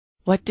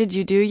What did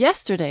you do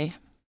yesterday?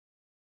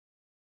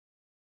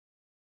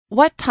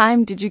 What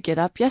time did you get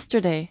up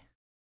yesterday?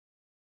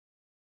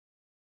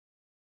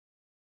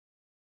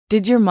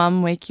 Did your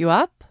mom wake you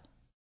up?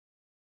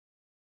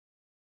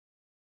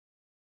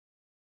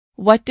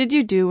 What did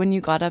you do when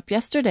you got up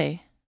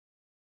yesterday?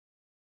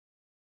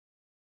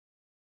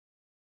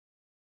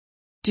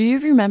 Do you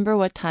remember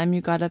what time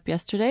you got up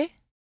yesterday?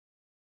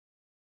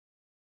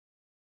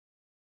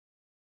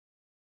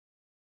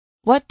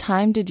 What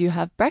time did you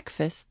have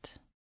breakfast?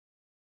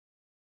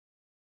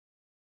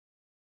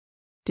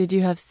 Did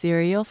you have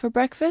cereal for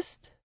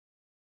breakfast?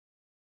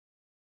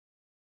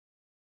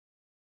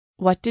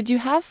 What did you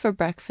have for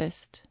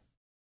breakfast?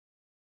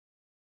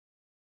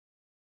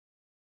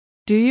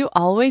 Do you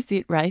always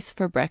eat rice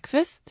for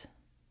breakfast?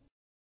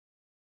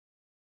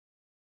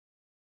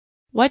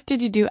 What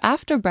did you do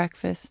after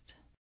breakfast?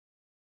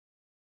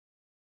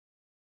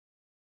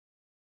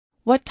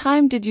 What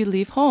time did you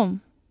leave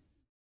home?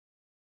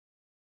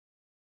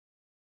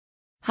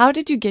 How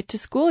did you get to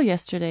school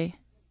yesterday?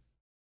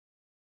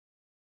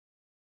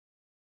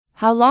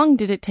 How long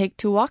did it take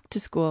to walk to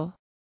school?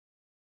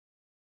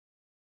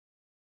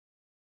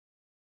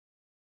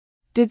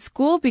 Did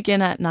school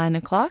begin at 9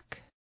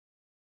 o'clock?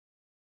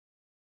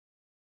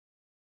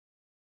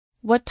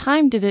 What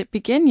time did it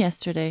begin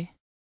yesterday?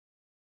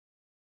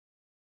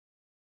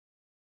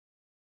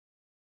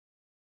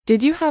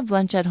 Did you have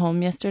lunch at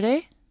home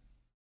yesterday?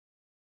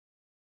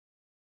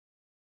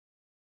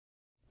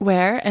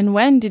 Where and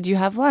when did you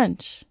have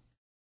lunch?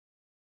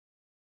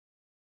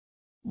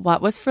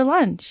 What was for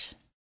lunch?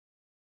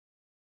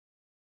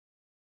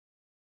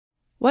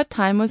 What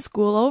time was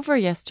school over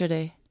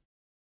yesterday?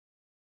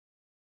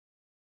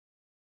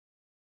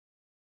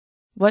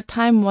 What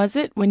time was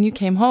it when you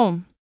came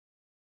home?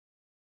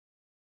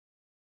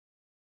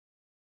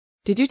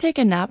 Did you take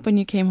a nap when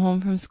you came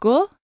home from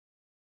school?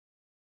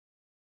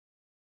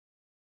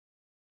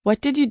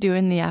 What did you do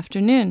in the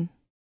afternoon?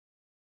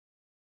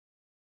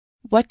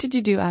 What did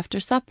you do after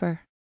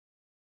supper?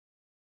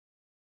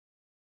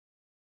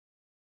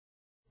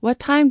 What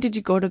time did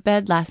you go to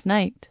bed last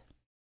night?